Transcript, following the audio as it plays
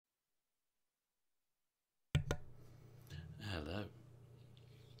Hello.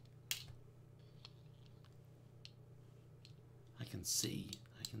 I can see.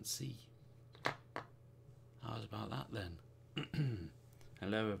 How's about that then?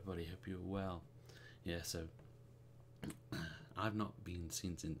 Hello everybody, hope you're well. Yeah, so I've not been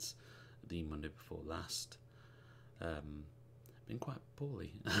seen since the Monday before last. Been quite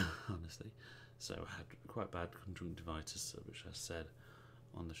poorly, honestly. So I had quite bad conjunctivitis, which I said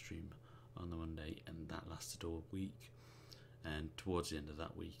on the stream on the Monday, and that lasted all week. And towards the end of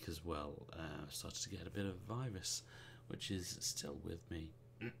that week as well, I started to get a bit of a virus, which is still with me.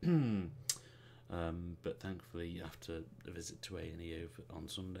 But thankfully, after a visit to A&E on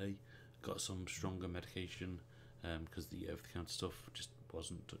Sunday, got some stronger medication because the over-the-counter stuff just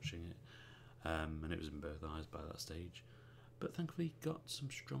wasn't touching it, and it was in both eyes by that stage. But thankfully, got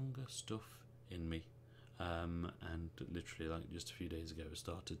some stronger stuff in me, and literally like just a few days ago, it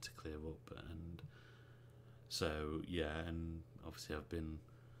started to clear up. And so yeah, and obviously I've been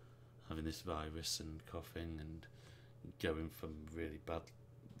having this virus and coughing and going from really bad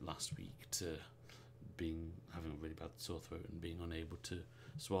last week to having a really bad sore throat and being unable to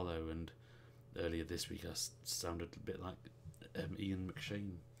swallow. And earlier this week I sounded a bit like Ian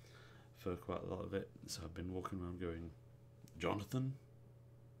McShane for quite a lot of it. So I've been walking around going, Jonathan,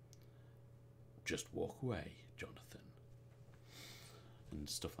 just walk away, Jonathan, and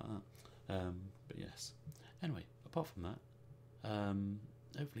stuff like that. But yes. Anyway, apart from that,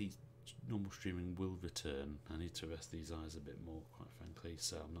 hopefully normal streaming will return. I need to rest these eyes a bit more, quite frankly,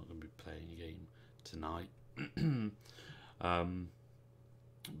 so I'm not going to be playing a game tonight.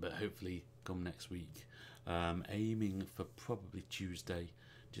 But hopefully come next week. Aiming for probably Tuesday,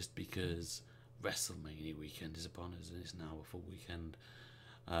 just because Wrestlemania weekend is upon us and it's now a full weekend.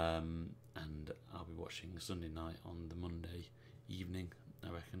 And I'll be watching Sunday night on the Monday evening,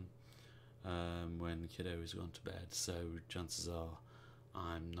 I reckon, when kiddo is gone to bed, so chances are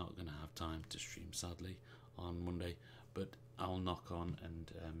I'm not going to have time to stream, sadly, on Monday, but I'll knock on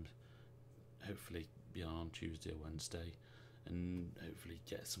and hopefully be on Tuesday or Wednesday, and hopefully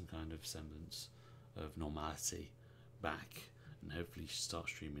get some kind of semblance of normality back, and hopefully start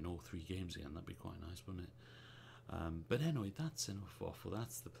streaming all 3 games again. That'd be quite nice, wouldn't it? But anyway, that's enough waffle.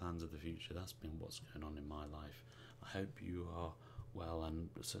 That's the plans of the future. That's been what's going on in my life. I hope you are well, and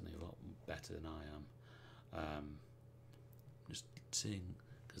certainly a lot better than I am. Just seeing,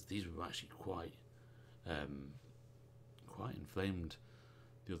 because these were actually quite inflamed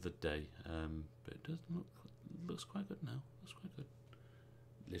the other day, but it doesn't looks quite good now. Looks quite good.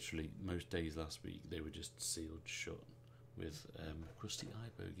 Literally most days last week they were just sealed shut with crusty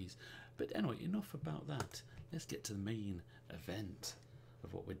eye bogies. But anyway, enough about that. Let's get to the main event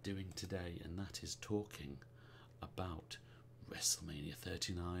of what we're doing today, and that is talking about WrestleMania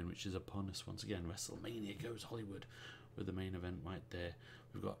 39, which is upon us once again. WrestleMania goes Hollywood, with the main event right there.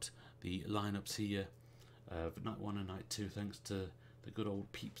 We've got the lineups here of night 1 and night 2, thanks to the good old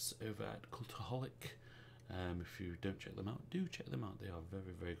peeps over at Cultaholic. If you don't check them out, do check them out. They are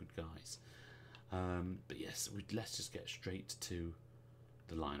very, very good guys. But yes, let's just get straight to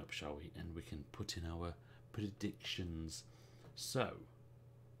the lineup, shall we? And we can put in our predictions. So,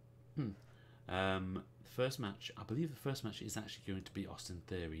 first match, I believe the first match is actually going to be Austin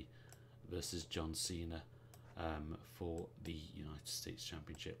Theory versus John Cena for the United States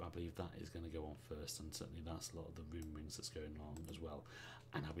Championship. I believe that is going to go on first, and certainly that's a lot of the rumorings that's going on as well.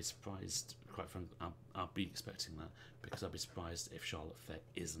 And I'll be surprised, quite frankly, I'll be expecting that, because I'll be surprised if Charlotte Flair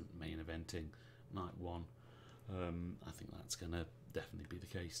isn't main eventing night 1. I think that's going to definitely be the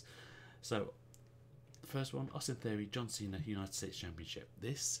case. So, the first one, Austin Theory, John Cena, United States Championship.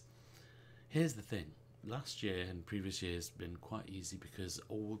 Here's the thing. Last year and previous years been quite easy because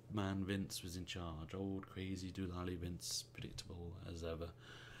old man Vince was in charge. Old crazy doolally Vince, predictable as ever.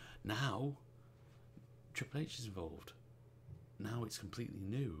 Now, Triple H is involved. Now it's completely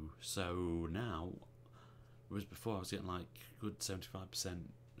new. So now, whereas before I was getting like good 75%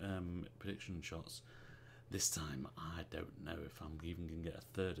 prediction shots, this time I don't know if I'm even going to get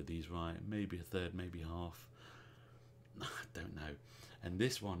a third of these right. Maybe a third, maybe half. I don't know. And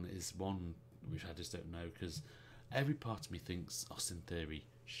this one is one which I just don't know, because every part of me thinks Austin Theory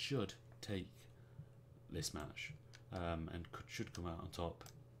should take this match and should come out on top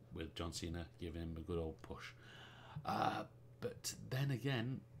with John Cena giving him a good old push. But then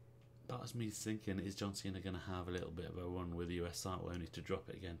again, part of me is thinking, is John Cena going to have a little bit of a run with the US title only to drop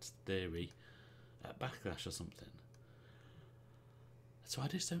it against Theory at Backlash or something? So I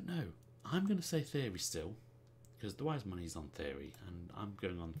just don't know. I'm going to say Theory still, because the wise money's on Theory, and I'm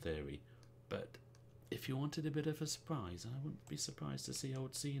going on Theory. But if you wanted a bit of a surprise, I wouldn't be surprised to see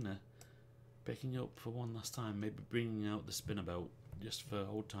old Cena picking up for one last time, maybe bringing out the spinner belt just for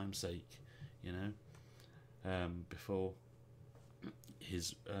old time's sake, you know, before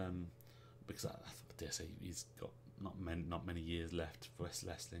his because I dare say he's got not many years left for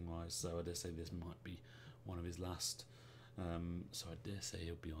wrestling wise, so I dare say this might be one of his last. So I dare say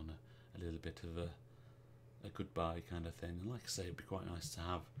he'll be on a little bit of a goodbye kind of thing. And like I say, it'd be quite nice to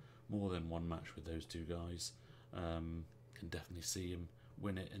have more than one match with those two guys. Can definitely see him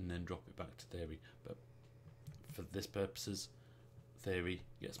win it and then drop it back to Theory. But for this purposes, Theory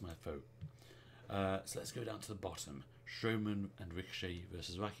gets my vote. So let's go down to the bottom. Strowman and Ricochet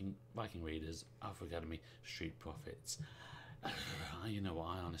versus Viking Raiders, Alpha Academy, Street Profits. You know what,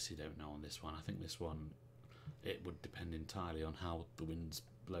 I honestly don't know on this one. I think this one, it would depend entirely on how the wind's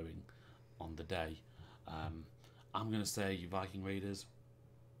blowing on the day. I'm going to say Viking Raiders.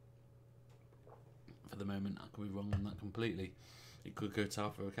 For the moment, I could be wrong on that completely. It could go to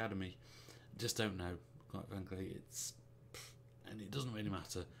Alpha Academy. Just don't know, quite frankly. And it doesn't really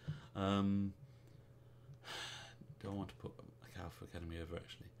matter. Don't want to put like Alpha Academy over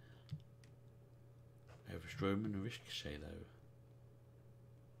actually. Over Strowman and Ricochet though.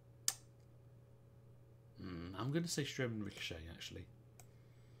 I'm going to say Strowman and Ricochet actually.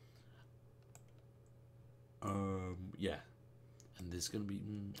 Yeah. And there's going to be...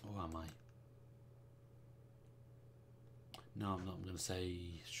 or am I? No, I'm not. I'm going to say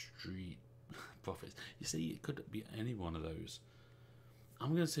Street Profits. You see, it could be any one of those.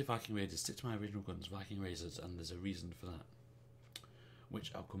 I'm going to say Viking Raiders. Stick to my original guns, Viking Raiders, and there's a reason for that,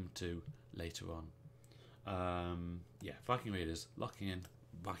 which I'll come to later on. Yeah, Viking Raiders, locking in.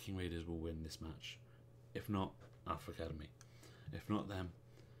 Viking Raiders will win this match. If not, Alpha Academy. If not them,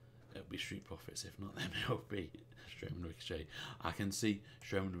 it'll be Street Profits. If not them, it'll be Strowman and Ricochet. I can see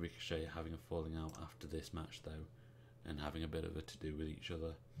Strowman and Ricochet having a falling out after this match, though, and having a bit of a to-do with each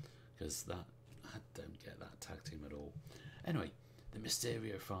other, because I don't get that tag team at all. Anyway, the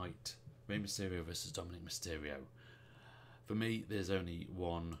Mysterio fight. Rey Mysterio versus Dominic Mysterio. For me, there's only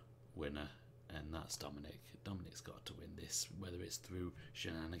one winner, and that's Dominic. Dominic's got to win this, whether it's through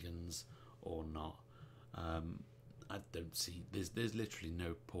shenanigans or not. I don't see... There's literally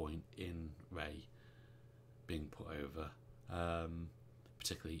no point in Rey being put over,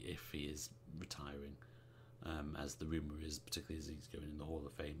 particularly if he is retiring, as the rumour is, particularly as he's going in the Hall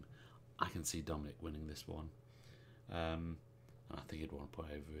of Fame. I can see Dominic winning this one. And I think he'd want to put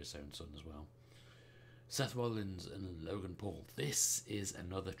over his own son as well. Seth Rollins and Logan Paul. This is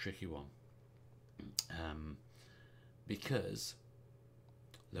another tricky one. Because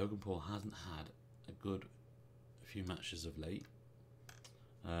Logan Paul hasn't had a good few matches of late.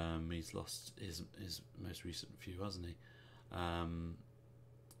 He's lost his most recent few, hasn't he?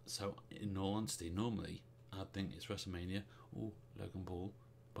 So, in all honesty, normally I'd think it's WrestleMania or Logan Paul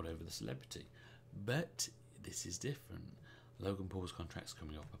put over the celebrity. But this is different. Logan Paul's contract's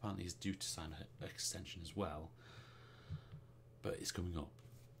coming up. Apparently he's due to sign an extension as well, but it's coming up.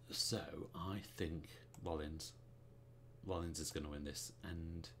 So I think Rollins is going to win this,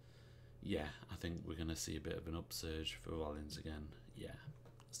 and yeah, I think we're going to see a bit of an upsurge for Rollins again. Yeah,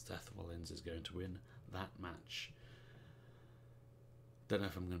 Seth Rollins is going to win that match. Don't know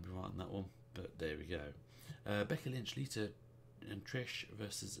if I'm going to be right on that one, but there we go. Becky Lynch, Lita and Trish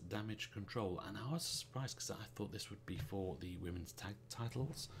versus Damage Control, and I was surprised because I thought this would be for the women's tag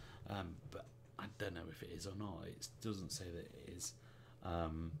titles, but I don't know if it is or not. It doesn't say that it is. I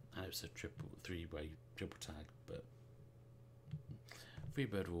know it's a three-way triple tag, but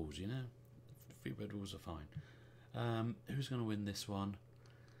Freebird rules, you know. Freebird rules are fine. Who's going to win this one?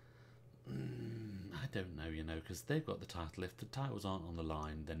 I don't know, you know, because they've got the title. If the titles aren't on the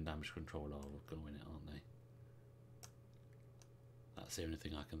line, then Damage Control are going to win it, aren't they? That's the only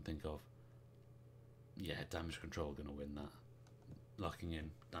thing I can think of. Yeah, Damage Control are going to win that. Locking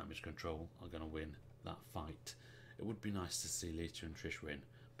in, Damage Control are going to win that fight. It would be nice to see Lita and Trish win,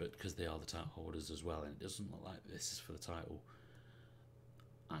 but because they are the title holders as well, and it doesn't look like this is for the title,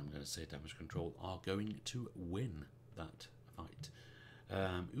 I'm going to say Damage Control are going to win that fight.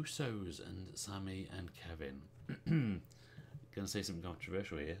 Usos and Sami and Kevin. Going to say something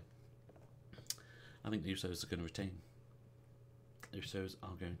controversial here. I think the Usos are going to retain. Usos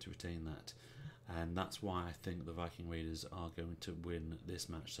are going to retain that, and that's why I think the Viking Raiders are going to win this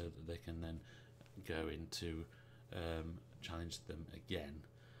match, so that they can then go into challenge them again.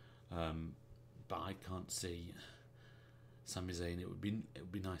 But I can't see Sami Zayn. It would be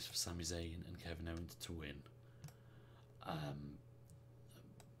nice for Sami Zayn and Kevin Owens to win.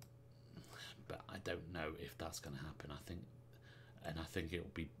 But I don't know if that's going to happen. I think it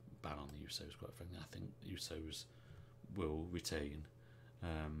will be bad on the Usos, quite frankly. I think the Usos will retain,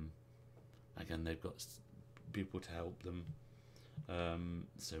 Again, they've got people to help them,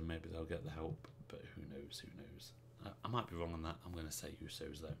 so maybe they'll get the help, but who knows, who knows. I might be wrong on that. I'm going to say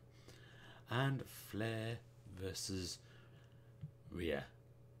Usos though. And Flair versus Rhea.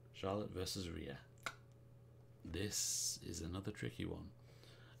 Charlotte versus Rhea. This is another tricky one.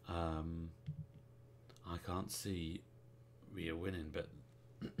 I can't see Rhea winning, but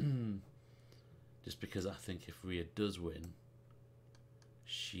just because I think if Rhea does win,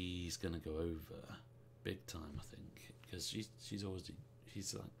 she's gonna go over big time. I think because she's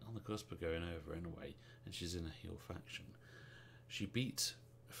like on the cusp of going over anyway, and she's in a heel faction. She beat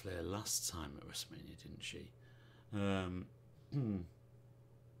Flair last time at WrestleMania, didn't she? Am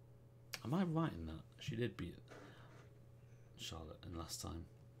I right in that she did beat Charlotte in last time?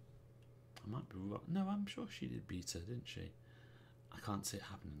 I might be wrong. No, I'm sure she did beat her, didn't she? I can't see it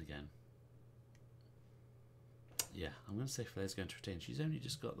happening again. Yeah, I'm going to say Flair's going to retain. She's only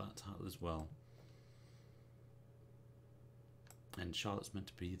just got that title as well. And Charlotte's meant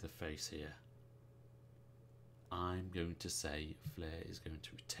to be the face here. I'm going to say Flair is going to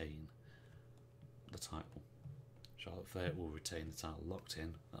retain the title. Charlotte Flair will retain the title, locked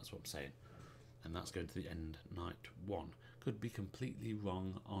in. That's what I'm saying. And that's going to the end, night 1. Could be completely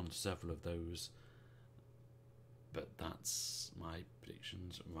wrong on several of those, but that's my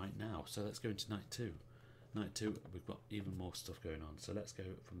predictions right now. So let's go into night 2. Night 2, we've got even more stuff going on. So let's go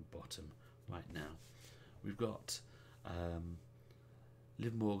from the bottom right now. We've got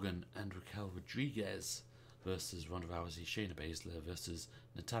Liv Morgan and Raquel Rodriguez versus Ronda Rousey, Shayna Baszler versus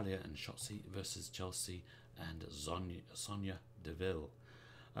Natalya and Shotzi versus Chelsea and Sonya Deville.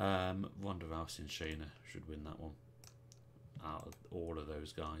 Ronda Rousey and Shayna should win that one. Out of all of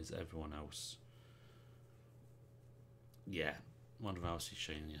those guys, everyone else, yeah, Ronda Rousey,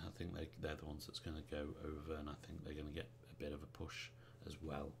 Shayna, I think they're the ones that's going to go over, and I think they're going to get a bit of a push as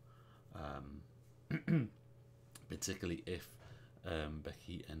well, particularly if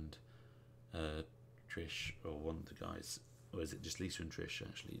Becky and Trish, or one of the guys, or is it just Lisa and Trish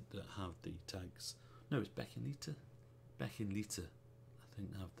actually that have the tags? No, it's Becky and Lita. Becky and Lita, I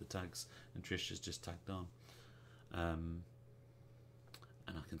think, have the tags, and Trish is just tagged on.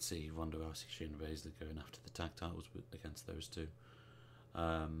 And I can see Ronda Rousey, Shayna Baszler going after the tag titles against those two.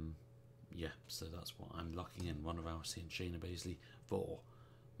 Yeah, so that's what I'm locking in. Ronda Rousey and Shayna Baszler for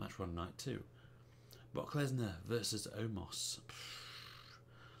match 1 night 2. Brock Lesnar versus Omos.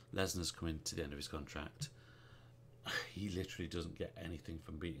 Lesnar's coming to the end of his contract. He literally doesn't get anything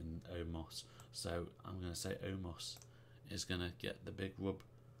from beating Omos. So I'm going to say Omos is going to get the big rub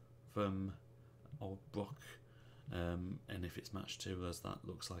from old Brock. And if it's match 2, as that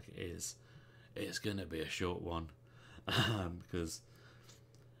looks like it is, it's going to be a short one. Because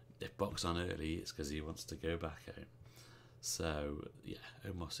if Brock's on early, it's because he wants to go back out. So, yeah,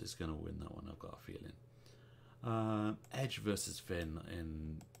 Omos is going to win that one, I've got a feeling. Edge versus Finn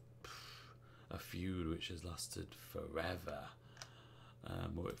in a feud which has lasted forever.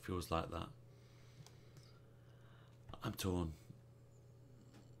 Or it feels like that. I'm torn.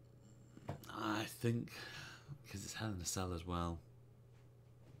 I think, because it's Hell in a Cell as well,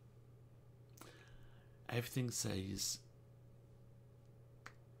 everything says,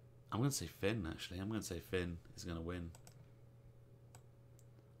 I'm going to say Finn, actually. I'm going to say Finn is going to win.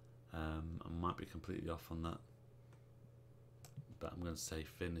 I might be completely off on that, but I'm going to say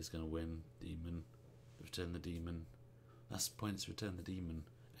Finn is going to win. Demon, Return the Demon. That's the point, it's Return the Demon.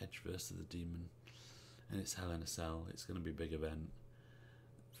 Edge versus the Demon. And it's Hell in a Cell. It's going to be a big event.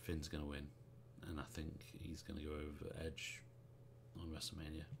 Finn's going to win. And I think he's going to go over Edge on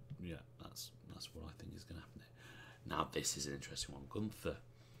WrestleMania. Yeah, that's what I think is going to happen there. Now, this is an interesting one. Gunther,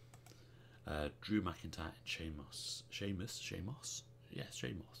 Drew McIntyre, and Sheamus. Yes,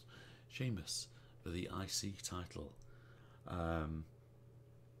 Sheamus for the IC title.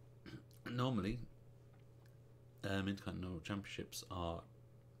 Normally, Intercontinental Championships are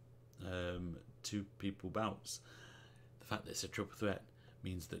 2 people bouts. The fact that it's a triple threat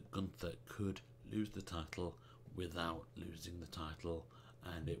means that Gunther could lose the title without losing the title,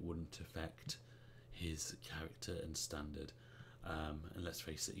 and it wouldn't affect his character and standard. And let's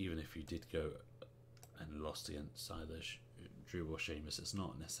face it, even if you did go and lost against either Drew or Sheamus, it's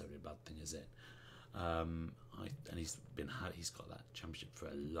not necessarily a bad thing, is it? And he's got that championship for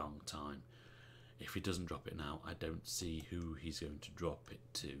a long time. If he doesn't drop it now, I don't see who he's going to drop it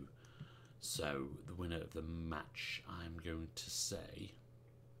to. So the winner of the match, I'm going to say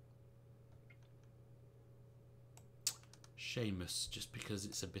Sheamus, just because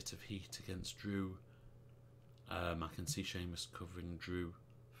it's a bit of heat against Drew. I can see Sheamus covering Drew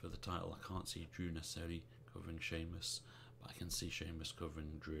for the title. I can't see Drew necessarily covering Sheamus, but I can see Sheamus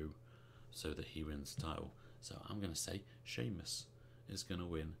covering Drew so that he wins the title. So I'm going to say Sheamus is going to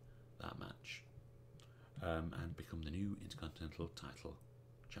win that match and become the new Intercontinental title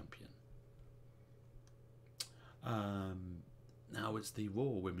champion. Now it's the Raw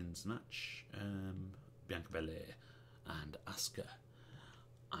Women's match. Bianca Belair and Asuka.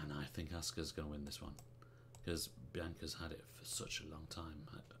 And I think Asuka's going to win this one, because Bianca's had it for such a long time.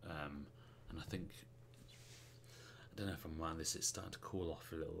 And I think, I don't know if I'm around this, it's starting to cool off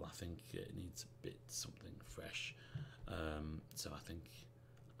a little. I think it needs a bit something fresh. So I think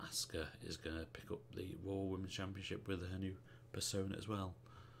Asuka is going to pick up the Raw Women's Championship with her new persona as well.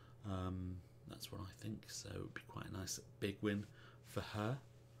 That's what I think. So it would be quite a nice big win for her.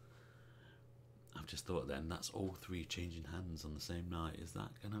 I've just thought then, that's all three changing hands on the same night. Is that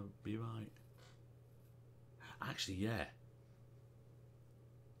going to be right? Actually, yeah.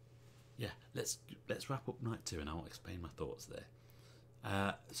 Yeah, let's wrap up night 2 and I'll explain my thoughts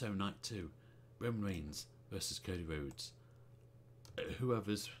there. So night 2, Roman Reigns versus Cody Rhodes.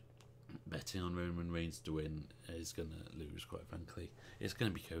 Whoever's betting on Roman Reigns to win is going to lose, quite frankly. It's going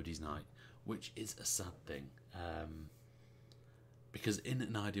to be Cody's night, which is a sad thing. Because in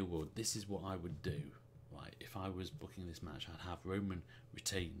an ideal world, this is what I would do. Right? If I was booking this match, I'd have Roman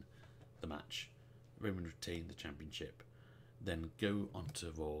retain the match, Roman retain the championship, then go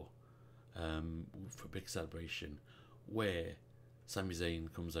onto Raw for a big celebration where Sami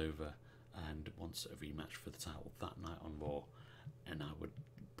Zayn comes over and wants a rematch for the title that night on Raw, and I would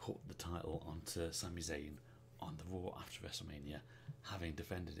put the title onto Sami Zayn on the Raw after WrestleMania, having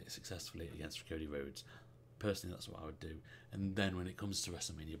defended it successfully against Cody Rhodes. Personally, that's what I would do. And then when it comes to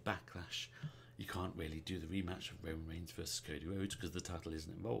WrestleMania Backlash, you can't really do the rematch of Roman Reigns versus Cody Rhodes because the title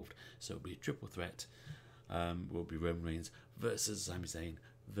isn't involved. So it'll be a triple threat. Will be Roman Reigns versus Sami Zayn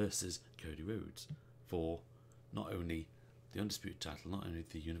versus Cody Rhodes for not only the Undisputed title, not only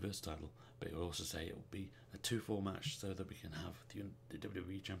the Universal title, but it will also say it will be a 2-4 match so that we can have the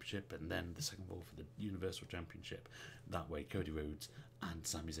WWE Championship and then the second ball for the Universal Championship. That way Cody Rhodes and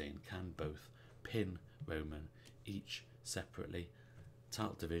Sami Zayn can both pin Roman, each separately.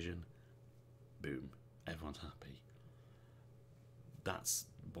 Title division, boom, everyone's happy. That's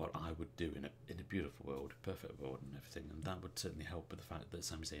what I would do in a beautiful world, perfect world and everything, and that would certainly help with the fact that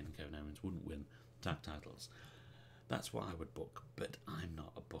Sami Zayn and Kevin Owens wouldn't win tag titles. That's what I would book, but I'm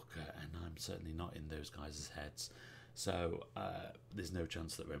not a booker, and I'm certainly not in those guys' heads. So there's no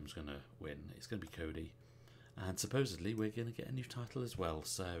chance that Roman's going to win. It's going to be Cody, and supposedly we're going to get a new title as well.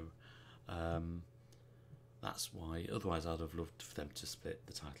 So that's why. Otherwise, I'd have loved for them to split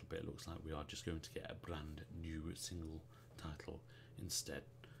the title, but it looks like we are just going to get a brand new single title instead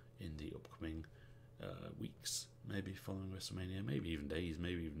in the upcoming weeks, maybe following WrestleMania, maybe even days,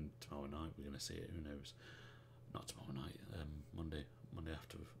 maybe even tomorrow night. We're going to see it. Who knows? Not tomorrow night. Monday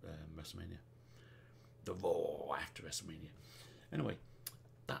after WrestleMania. The Raw after WrestleMania. Anyway,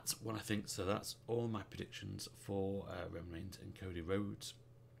 that's what I think. So that's all my predictions for Roman Reigns and Cody Rhodes.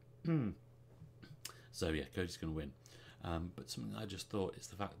 So yeah, Cody's going to win. But something I just thought is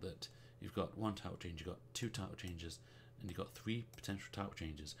the fact that you've got one title change, you've got 2 title changes, and you've got 3 potential title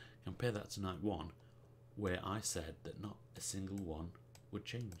changes. Compare that to night 1, where I said that not a single one would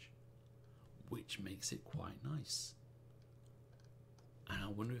change, which makes it quite nice. And I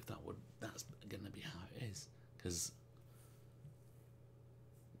wonder if that's going to be how it is, because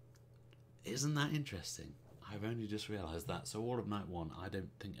isn't that interesting? I've only just realised that. So all of night 1, I don't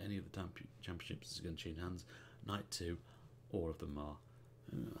think any of the championships is going to change hands. Night 2, all of them are.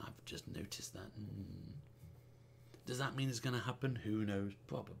 I've just noticed that. Does that mean it's going to happen? Who knows?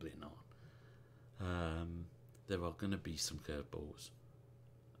 Probably not. There are going to be some curveballs,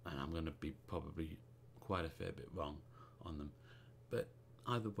 and I'm going to be probably quite a fair bit wrong on them. But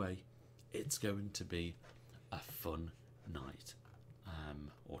either way, it's going to be a fun night,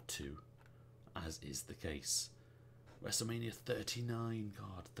 or 2, as is the case. WrestleMania 39,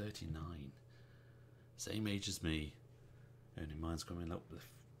 God, 39. Same age as me, only mine's coming up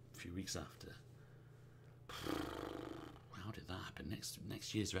a few weeks after. How did that happen?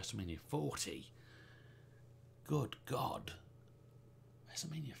 Next year's WrestleMania 40. Good God.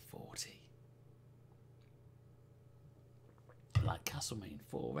 WrestleMania 40. Like Castlemaine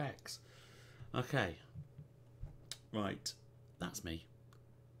 4X. Okay. Right. That's me.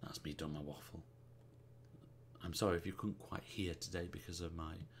 That's me done my waffle. I'm sorry if you couldn't quite hear today because of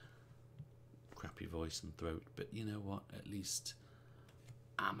my crappy voice and throat, but you know what? At least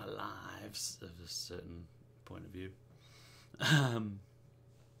I'm alive of a certain point of view.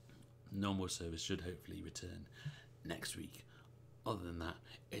 Normal service should hopefully return next week. Other than that,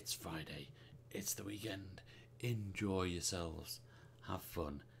 it's Friday. It's the weekend. Enjoy yourselves. Have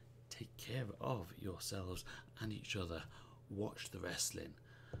fun. Take take care of yourselves and each other. Watch the wrestling,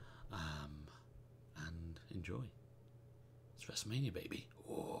 and enjoy. It's WrestleMania, baby.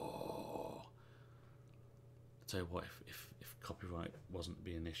 Oh. I'll tell you what, if copyright wasn't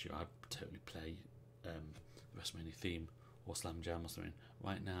being an issue, I'd totally play WrestleMania theme or Slam Jam or something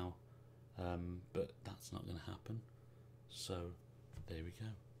right now, but that's not going to happen. So there we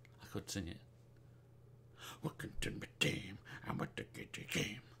go. I could sing it. Welcome to my team. I'm at the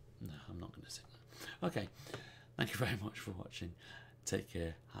game. No, I'm not going to sing that. Okay, thank you very much for watching. Take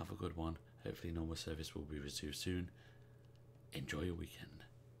care. Have a good one. Hopefully normal service will be resumed soon. Enjoy your weekend.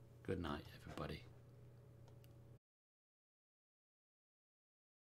 Good night, everybody.